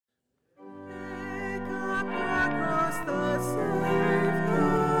across the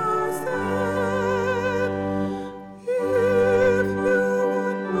Savior said, "If you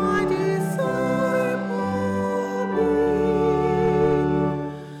would my disciple be,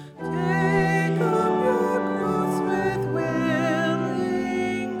 take up your cross with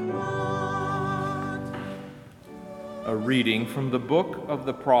willing heart." A reading from the book of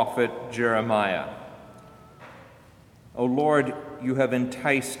the prophet Jeremiah. O Lord, you have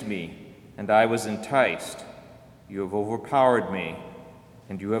enticed me, and I was enticed. You have overpowered me,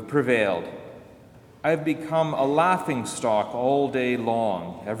 and you have prevailed. I have become a laughingstock all day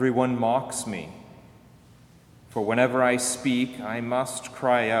long. Everyone mocks me. For whenever I speak, I must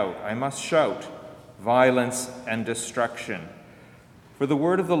cry out, I must shout, violence and destruction. For the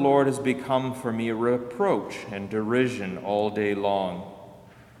word of the Lord has become for me a reproach and derision all day long.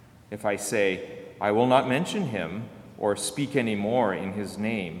 If I say, I will not mention him, or speak any more in his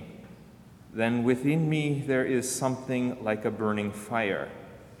name, then within me there is something like a burning fire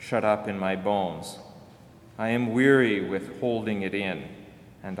shut up in my bones. I am weary with holding it in,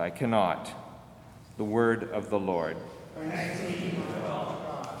 and I cannot. The word of the Lord. Thanks be to God.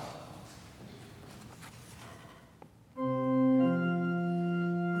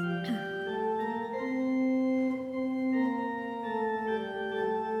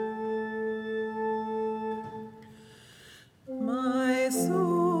 My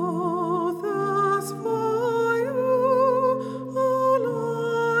soul thirsts for you, O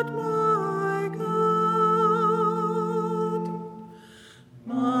Lord my God.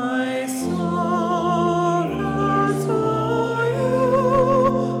 My soul thirsts for you,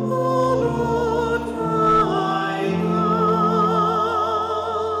 O Lord my God.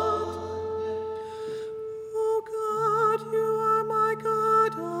 O God, you are my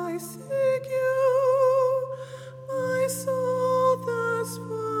God, I seek you. My soul thirsts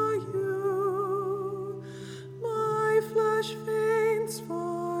for you, my flesh faints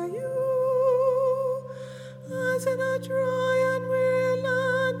for you, as in a dry and weary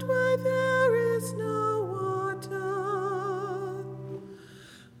land where there is no water.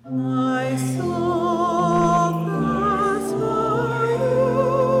 My soul thirsts for you,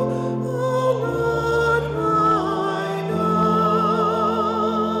 O Lord my God.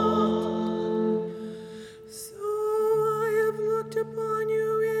 So I have looked upon you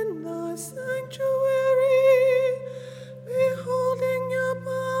in the sanctuary, beholding your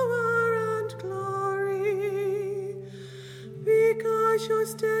power and glory, because your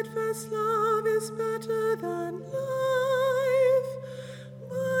steadfast love is better than life.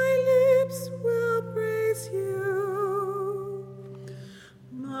 My lips will praise you.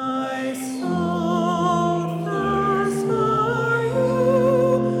 My soul thirsts for you,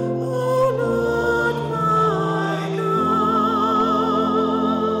 O Lord my God.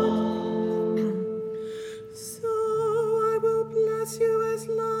 So I will bless you as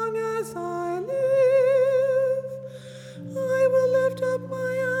long as I live. I will lift up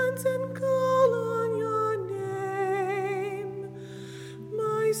my hands and call on your name.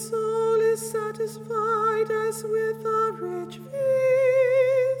 My soul is satisfied as with a rich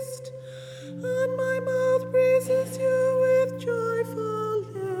feast, and my mouth praises you with joyful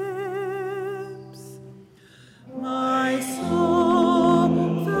lips. My soul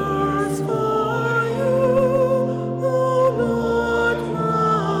thirsts for you, O Lord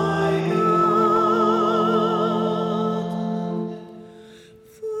my God.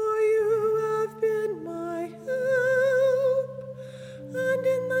 For you have been my help, and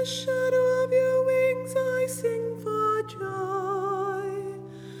in the shadow of your wings I sing for joy.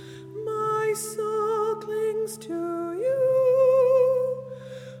 My soul clings to you,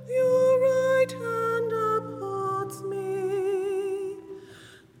 your right hand upholds me.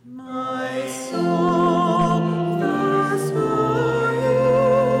 My soul thirsts for you,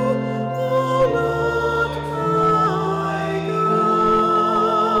 O Lord my God.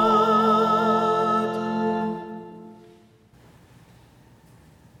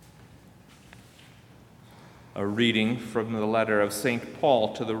 A reading from the letter of St.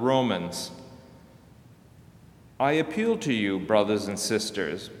 Paul to the Romans. I appeal to you, brothers and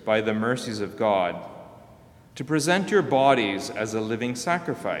sisters, by the mercies of God, to present your bodies as a living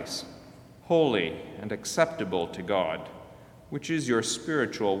sacrifice, holy and acceptable to God, which is your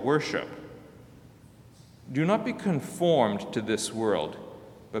spiritual worship. Do not be conformed to this world,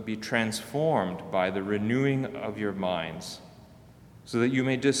 but be transformed by the renewing of your minds, so that you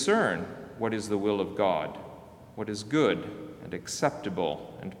may discern what is the will of God, what is good and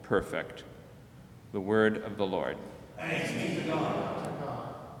acceptable and perfect. The word of the Lord. Thanks be to God.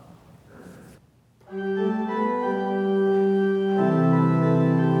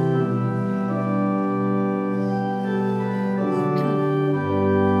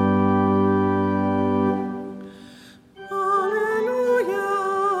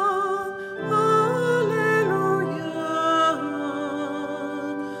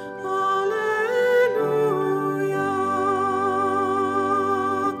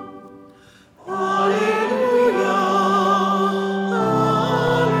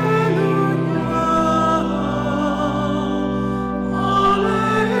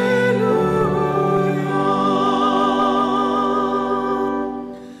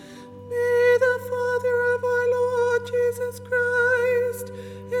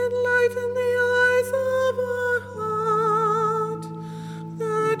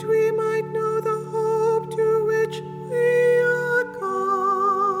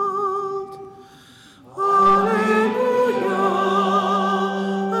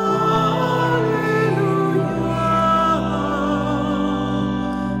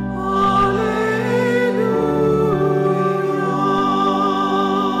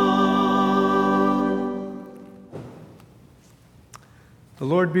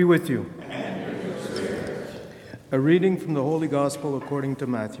 Lord be with you. And with your spirit. A reading from the Holy Gospel according to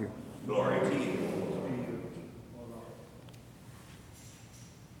Matthew. Glory to you.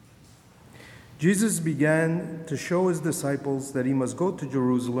 Jesus began to show his disciples that he must go to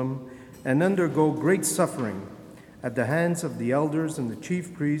Jerusalem and undergo great suffering at the hands of the elders and the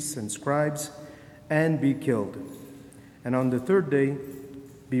chief priests and scribes, and be killed, and on the third day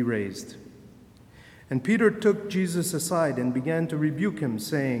be raised. And Peter took Jesus aside and began to rebuke him,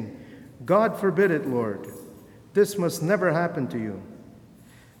 saying, God forbid it, Lord. This must never happen to you.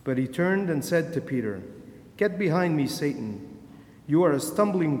 But he turned and said to Peter, Get behind me, Satan. You are a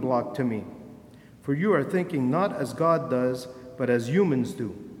stumbling block to me, for you are thinking not as God does, but as humans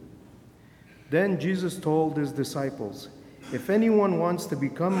do. Then Jesus told his disciples, If anyone wants to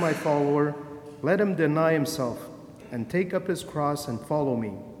become my follower, let him deny himself and take up his cross and follow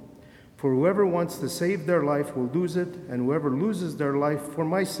me. For whoever wants to save their life will lose it, and whoever loses their life for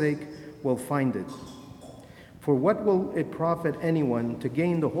my sake will find it. For what will it profit anyone to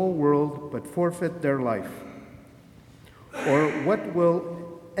gain the whole world but forfeit their life? Or what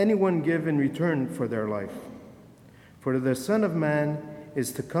will anyone give in return for their life? For the Son of Man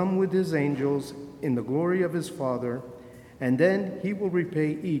is to come with his angels in the glory of his Father, and then he will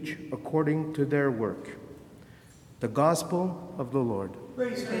repay each according to their work. The Gospel of the Lord.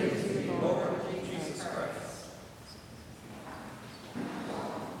 Praise to you, Lord Jesus Christ.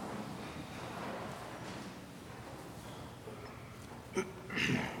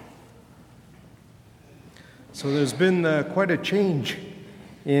 So there's been quite a change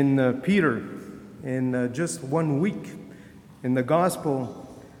in Peter in just 1 week. In the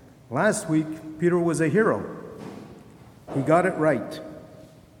Gospel, last week, Peter was a hero. He got it right.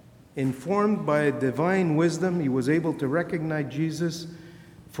 Informed by divine wisdom, he was able to recognize Jesus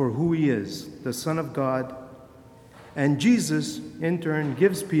for who he is, the Son of God. And Jesus, in turn,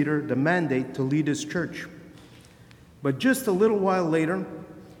 gives Peter the mandate to lead his church. But just a little while later,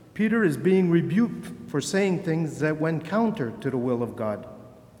 Peter is being rebuked for saying things that went counter to the will of God.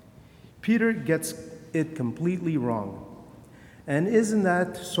 Peter gets it completely wrong. And isn't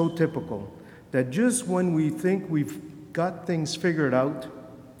that so typical, that just when we think we've got things figured out,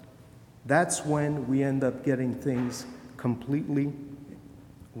 that's when we end up getting things completely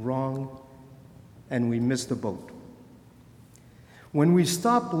wrong and we miss the boat. When we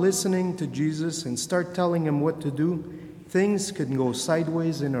stop listening to Jesus and start telling him what to do, things can go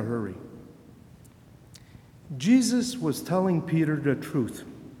sideways in a hurry. Jesus was telling Peter the truth,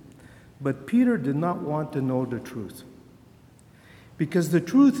 but Peter did not want to know the truth. Because the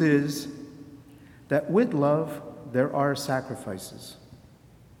truth is that with love, there are sacrifices.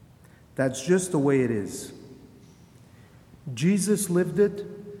 That's just the way it is. Jesus lived it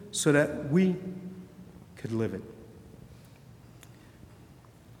so that we could live it.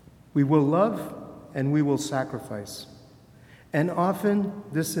 We will love and we will sacrifice. And often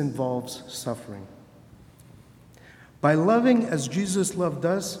this involves suffering. By loving as Jesus loved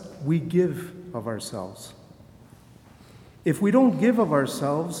us, we give of ourselves. If we don't give of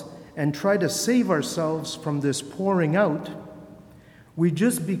ourselves and try to save ourselves from this pouring out, we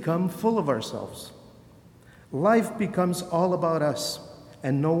just become full of ourselves. Life becomes all about us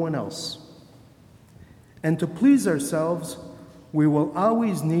and no one else. And to please ourselves, we will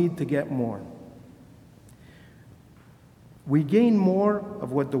always need to get more. We gain more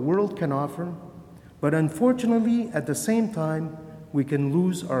of what the world can offer, but unfortunately, at the same time, we can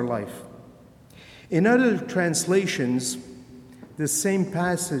lose our life. In other translations, the same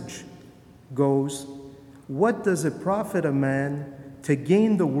passage goes, "What does it profit a man to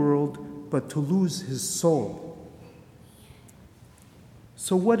gain the world but to lose his soul?"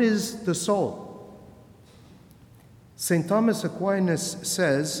 So what is the soul? St. Thomas Aquinas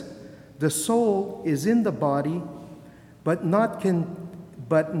says, the soul is in the body, but not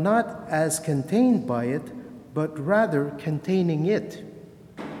as contained by it, but rather containing it.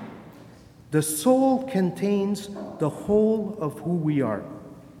 The soul contains the whole of who we are.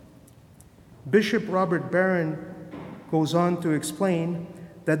 Bishop Robert Barron goes on to explain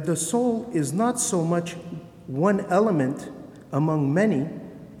that the soul is not so much one element among many,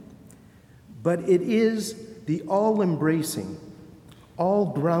 but it is the all-embracing,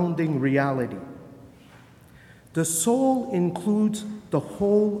 all-grounding reality. The soul includes the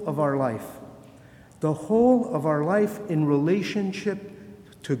whole of our life in relationship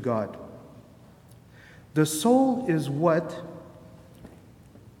to God. The soul is what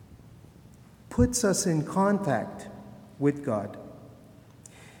puts us in contact with God.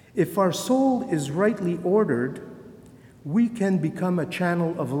 If our soul is rightly ordered, we can become a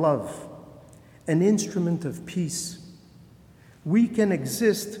channel of love, an instrument of peace, we can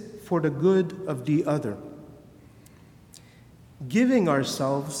exist for the good of the other. Giving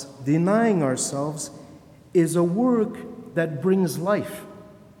ourselves, denying ourselves, is a work that brings life,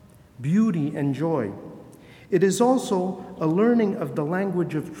 beauty, and joy. It is also a learning of the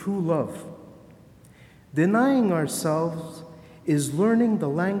language of true love. Denying ourselves is learning the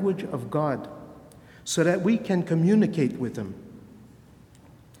language of God so that we can communicate with Him.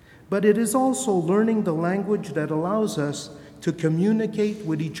 But it is also learning the language that allows us to communicate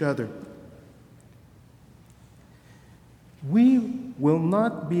with each other. We will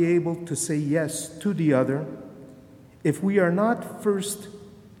not be able to say yes to the other if we are not first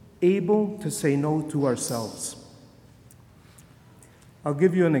able to say no to ourselves. I'll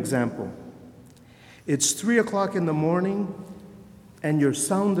give you an example. It's 3 o'clock in the morning and you're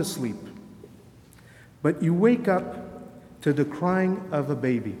sound asleep, but you wake up to the crying of a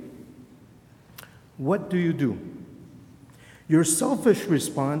baby. What do? Your selfish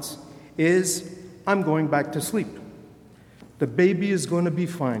response is, I'm going back to sleep. The baby is going to be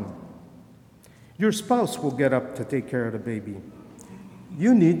fine. Your spouse will get up to take care of the baby.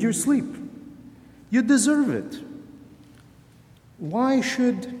 You need your sleep. You deserve it. Why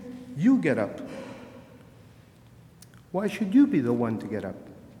should you get up? Why should you be the one to get up?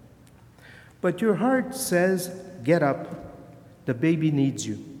 But your heart says, get up. The baby needs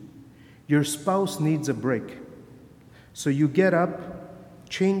you. Your spouse needs a break. So you get up,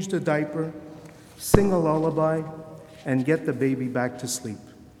 change the diaper, sing a lullaby, and get the baby back to sleep.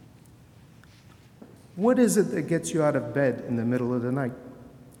 What is it that gets you out of bed in the middle of the night?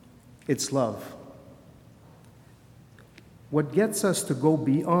 It's love. What gets us to go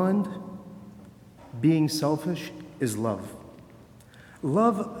beyond being selfish is love.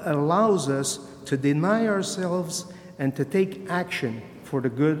 Love allows us to deny ourselves and to take action for the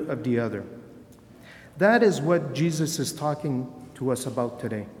good of the other. That is what Jesus is talking to us about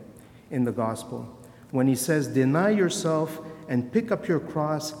today in the gospel. When he says, deny yourself and pick up your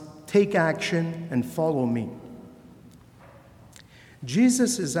cross, take action and follow me.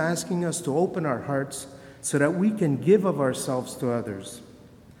 Jesus is asking us to open our hearts so that we can give of ourselves to others.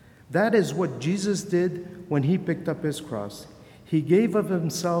 That is what Jesus did when he picked up his cross. He gave of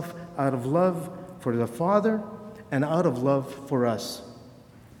himself out of love for the Father and out of love for us.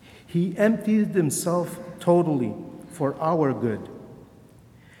 He emptied himself totally for our good.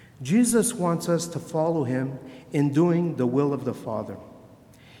 Jesus wants us to follow him in doing the will of the Father.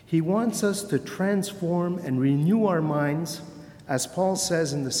 He wants us to transform and renew our minds, as Paul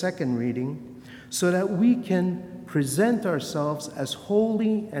says in the second reading, so that we can present ourselves as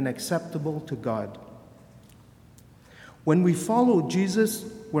holy and acceptable to God. When we follow Jesus,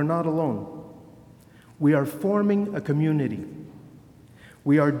 we're not alone. We are forming a community.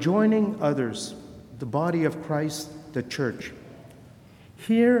 We are joining others, the body of Christ, the church.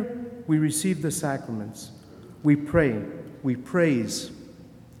 Here, we receive the sacraments. We pray. We praise.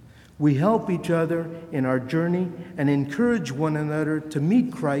 We help each other in our journey and encourage one another to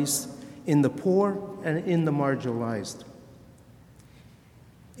meet Christ in the poor and in the marginalized.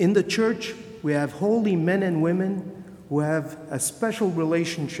 In the church, we have holy men and women who have a special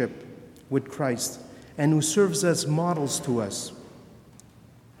relationship with Christ and who serves as models to us.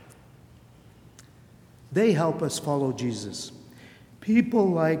 They help us follow Jesus. People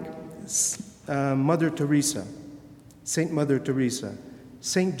like Mother Teresa, Saint Mother Teresa,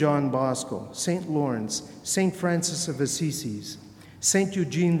 Saint John Bosco, Saint Lawrence, Saint Francis of Assisi, Saint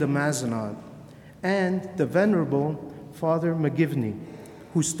Eugene de Mazenod, and the Venerable Father McGivney,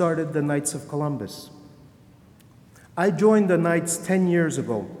 who started the Knights of Columbus. I joined the Knights 10 years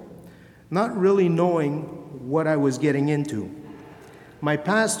ago, not really knowing what I was getting into. My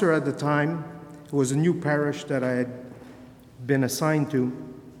pastor at the time, it was a new parish that I had been assigned to,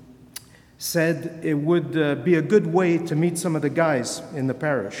 said it would be a good way to meet some of the guys in the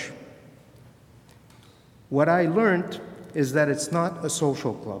parish. What I learned is that it's not a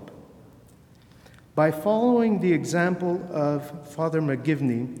social club. By following the example of Father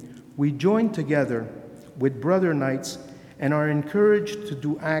McGivney, we join together with brother knights and are encouraged to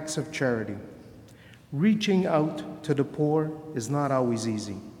do acts of charity. Reaching out to the poor is not always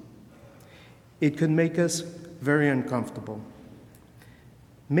easy. It can make us very uncomfortable.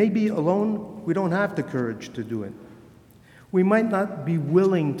 Maybe alone, we don't have the courage to do it. We might not be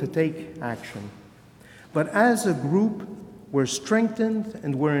willing to take action. But as a group, we're strengthened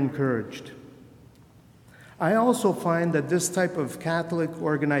and we're encouraged. I also find that this type of Catholic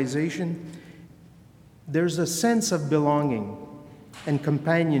organization, there's a sense of belonging and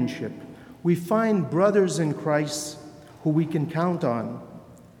companionship. We find brothers in Christ who we can count on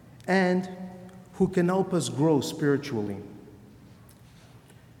and who can help us grow spiritually.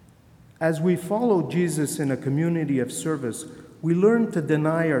 As we follow Jesus in a community of service, we learn to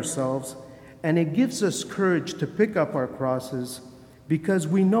deny ourselves, and it gives us courage to pick up our crosses because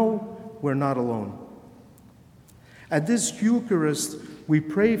we know we're not alone. At this Eucharist, we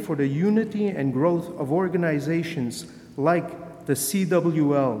pray for the unity and growth of organizations like the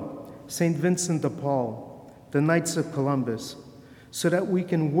CWL, St. Vincent de Paul, the Knights of Columbus, so that we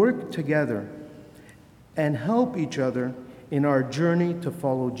can work together and help each other in our journey to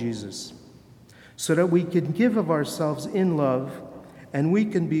follow Jesus, so that we can give of ourselves in love and we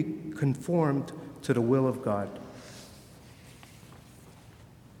can be conformed to the will of God.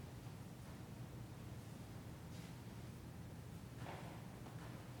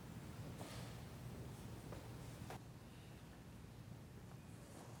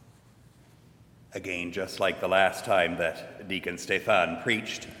 Again, just like the last time that Deacon Stefan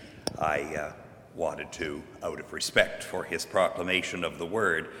preached, I wanted to, out of respect for his proclamation of the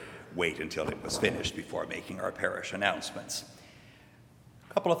word, wait until it was finished before making our parish announcements.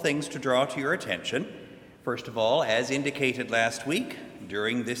 A couple of things to draw to your attention. First of all, as indicated last week,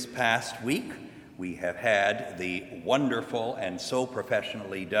 during this past week, we have had the wonderful and so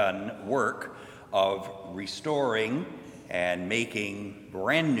professionally done work of restoring and making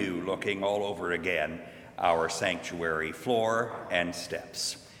brand new looking all over again our sanctuary floor and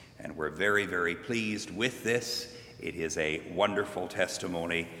steps. And we're very, very pleased with this. It is a wonderful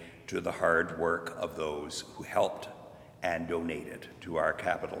testimony to the hard work of those who helped and donated to our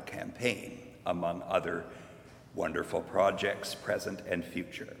capital campaign, among other wonderful projects, present and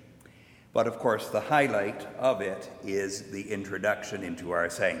future. But of course, the highlight of it is the introduction into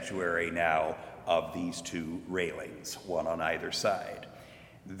our sanctuary now of these two railings, one on either side.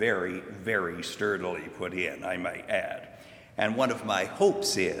 Very, very sturdily put in, I might add. And one of my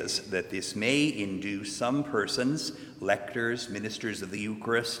hopes is that this may induce some persons, lectors, ministers of the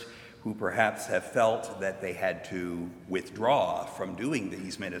Eucharist, who perhaps have felt that they had to withdraw from doing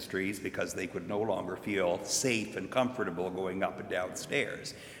these ministries because they could no longer feel safe and comfortable going up and down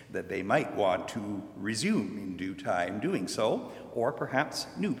stairs, that they might want to resume in due time doing so, or perhaps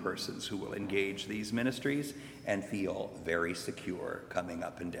new persons who will engage these ministries and feel very secure coming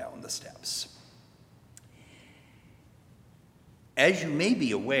up and down the steps. As you may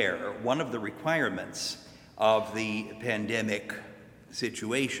be aware, one of the requirements of the pandemic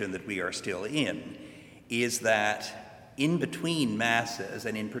situation that we are still in is that in between Masses,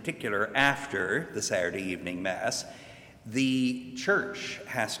 and in particular after the Saturday evening Mass, the church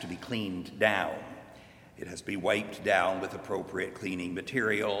has to be cleaned down. It has to be wiped down with appropriate cleaning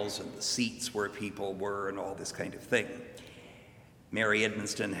materials and the seats where people were and all this kind of thing. Mary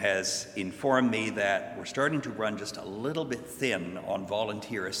Edmonston has informed me that we're starting to run just a little bit thin on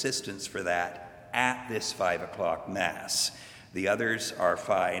volunteer assistance for that at this 5 o'clock Mass. The others are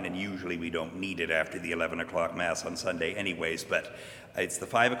fine, and usually we don't need it after the 11 o'clock Mass on Sunday anyways, but it's the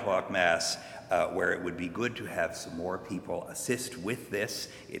 5 o'clock Mass where it would be good to have some more people assist with this.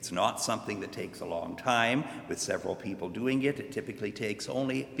 It's not something that takes a long time. With several people doing it, it typically takes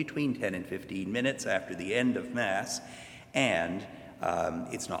only between 10 and 15 minutes after the end of Mass, and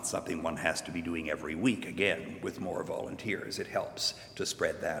it's not something one has to be doing every week. Again, with more volunteers, it helps to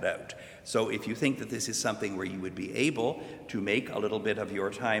spread that out. So if you think that this is something where you would be able to make a little bit of your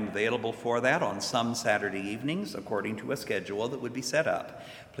time available for that on some Saturday evenings, according to a schedule that would be set up,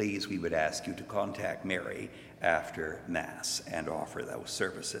 please, we would ask you to contact Mary after Mass and offer those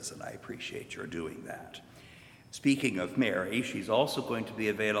services, and I appreciate your doing that. Speaking of Mary, she's also going to be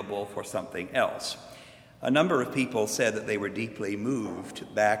available for something else. A number of people said that they were deeply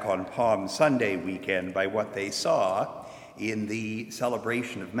moved back on Palm Sunday weekend by what they saw in the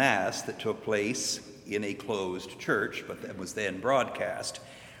celebration of Mass that took place in a closed church, but that was then broadcast,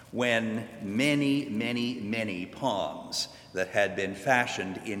 when many, many, many palms that had been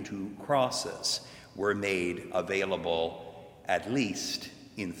fashioned into crosses were made available, at least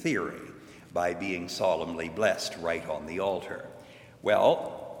in theory, by being solemnly blessed right on the altar.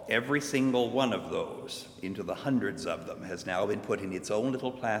 Well, every single one of those, into the hundreds of them, has now been put in its own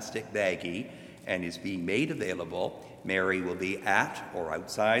little plastic baggie and is being made available. Mary will be at or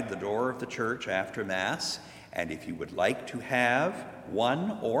outside the door of the church after Mass, and if you would like to have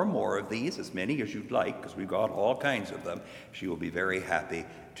one or more of these, as many as you'd like, because we've got all kinds of them, she will be very happy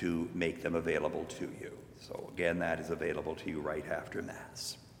to make them available to you. So again, that is available to you right after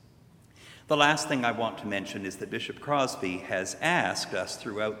Mass. The last thing I want to mention is that Bishop Crosby has asked us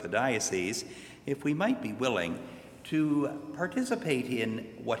throughout the diocese if we might be willing to participate in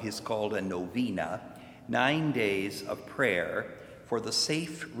what is called a novena, 9 days of prayer for the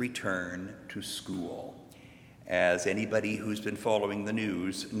safe return to school. As anybody who's been following the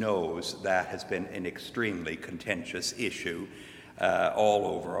news knows, that has been an extremely contentious issue all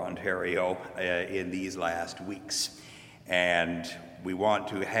over Ontario in these last weeks. And we want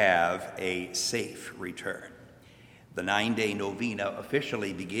to have a safe return. The 9-day novena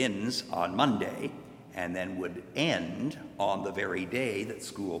officially begins on Monday and then would end on the very day that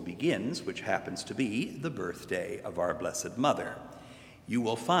school begins, which happens to be the birthday of our Blessed Mother. You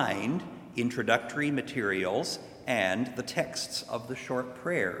will find introductory materials and the texts of the short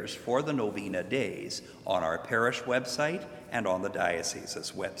prayers for the novena days on our parish website and on the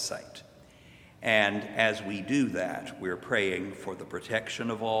diocese's website. And as we do that, we're praying for the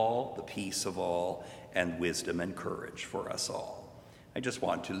protection of all, the peace of all, and wisdom and courage for us all. I just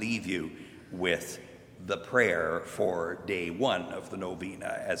want to leave you with the prayer for day 1 of the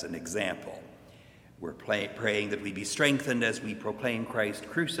novena as an example. We're praying that we be strengthened as we proclaim Christ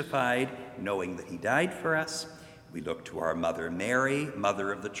crucified, knowing that he died for us. We look to our Mother Mary,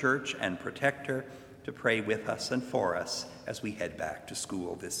 Mother of the Church and Protector, to pray with us and for us as we head back to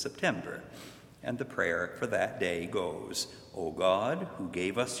school this September. And the prayer for that day goes, O God, who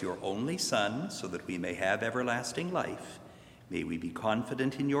gave us your only Son so that we may have everlasting life, may we be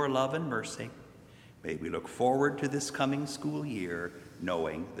confident in your love and mercy. May we look forward to this coming school year,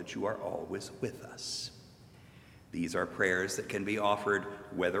 knowing that you are always with us. These are prayers that can be offered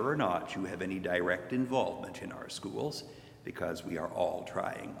whether or not you have any direct involvement in our schools, because we are all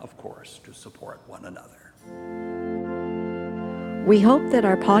trying, of course, to support one another. We hope that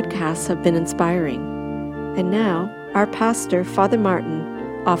our podcasts have been inspiring. And now, our pastor, Father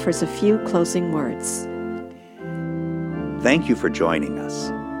Martin, offers a few closing words. Thank you for joining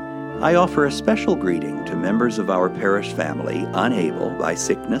us. I offer a special greeting to members of our parish family unable, by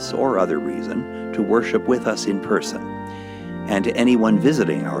sickness or other reason, to worship with us in person, and to anyone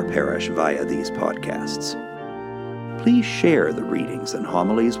visiting our parish via these podcasts. Please share the readings and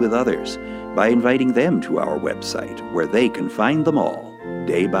homilies with others by inviting them to our website, where they can find them all,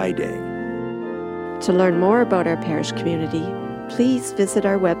 day by day. To learn more about our parish community, please visit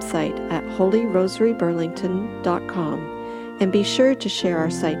our website at holyrosaryburlington.com and be sure to share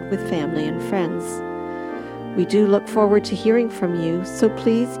our site with family and friends. We do look forward to hearing from you, so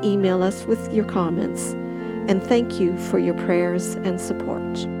please email us with your comments. And thank you for your prayers and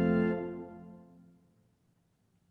support.